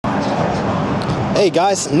Hey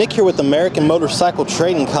guys, Nick here with American Motorcycle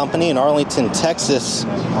Trading Company in Arlington, Texas.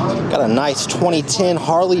 Got a nice 2010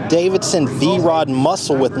 Harley Davidson V-Rod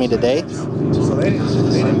Muscle with me today.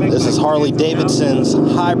 This is Harley Davidson's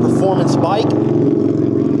high performance bike.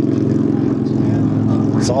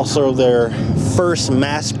 It's also their first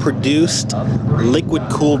mass-produced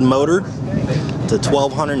liquid-cooled motor. It's a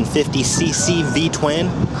 1250cc V-twin,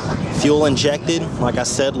 fuel injected, like I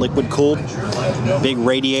said, liquid cooled. Big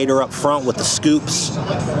radiator up front with the scoops.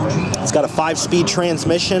 It's got a 5-speed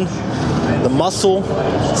transmission. The Muscle,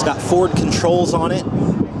 it's got forward controls on it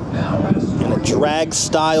and a drag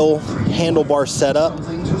style handlebar setup.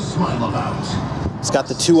 It's got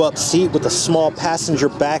the 2-up seat with a small passenger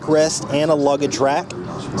backrest and a luggage rack.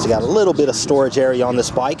 So you got a little bit of storage area on this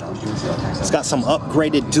bike. It's got some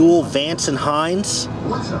upgraded dual Vance and Hines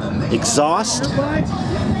exhaust.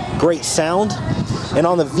 Great sound. And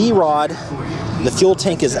on the V-Rod, the fuel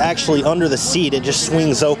tank is actually under the seat. It just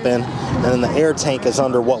swings open, and then the air tank is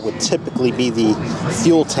under what would typically be the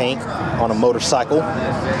fuel tank on a motorcycle.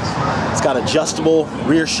 It's got adjustable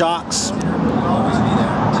rear shocks.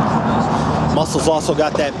 Muscle's also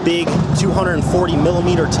got that big 240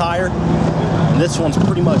 millimeter tire. And this one's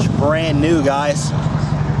pretty much brand new, guys.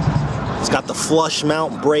 It's got the flush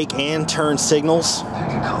mount brake and turn signals.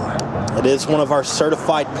 It is one of our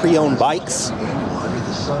certified pre-owned bikes.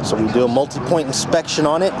 So we do a multi-point inspection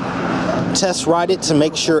on it, test ride it to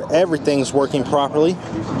make sure everything's working properly,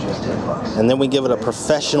 and then we give it a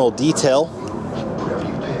professional detail.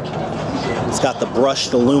 It's got the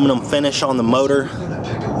brushed aluminum finish on the motor.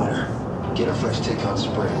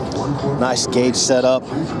 Nice gauge setup.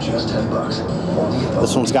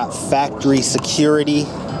 This one's got factory security.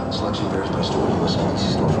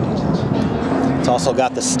 It's also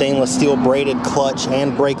got the stainless steel braided clutch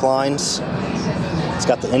and brake lines. It's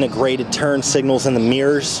got the integrated turn signals in the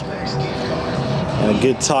mirrors and a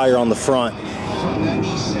good tire on the front.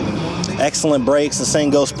 Excellent brakes. This thing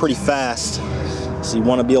goes pretty fast, so you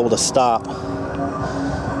want to be able to stop.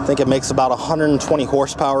 I think it makes about 120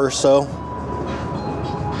 horsepower or so.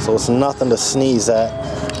 So it's nothing to sneeze at.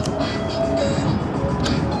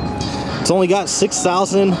 It's only got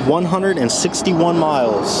 6,161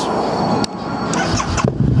 miles.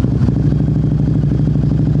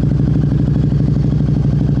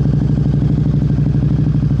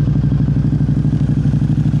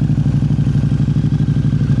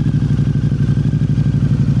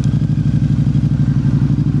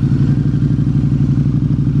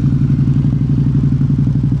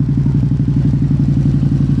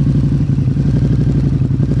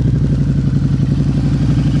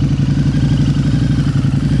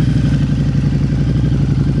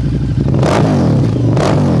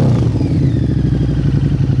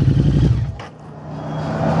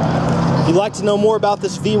 If you'd like to know more about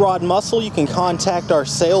this V-Rod Muscle, you can contact our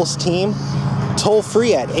sales team toll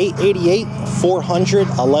free at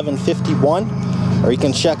 888-400-1151, or you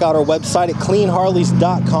can check out our website at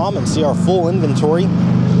cleanharleys.com and see our full inventory.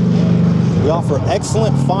 We offer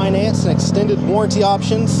excellent finance and extended warranty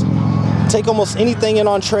options. Take almost anything in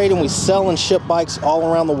on trade, and we sell and ship bikes all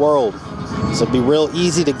around the world. So it'd be real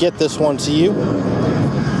easy to get this one to you.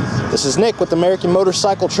 This is Nick with American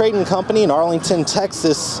Motorcycle Trading Company in Arlington,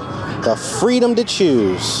 Texas. The freedom to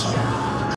choose.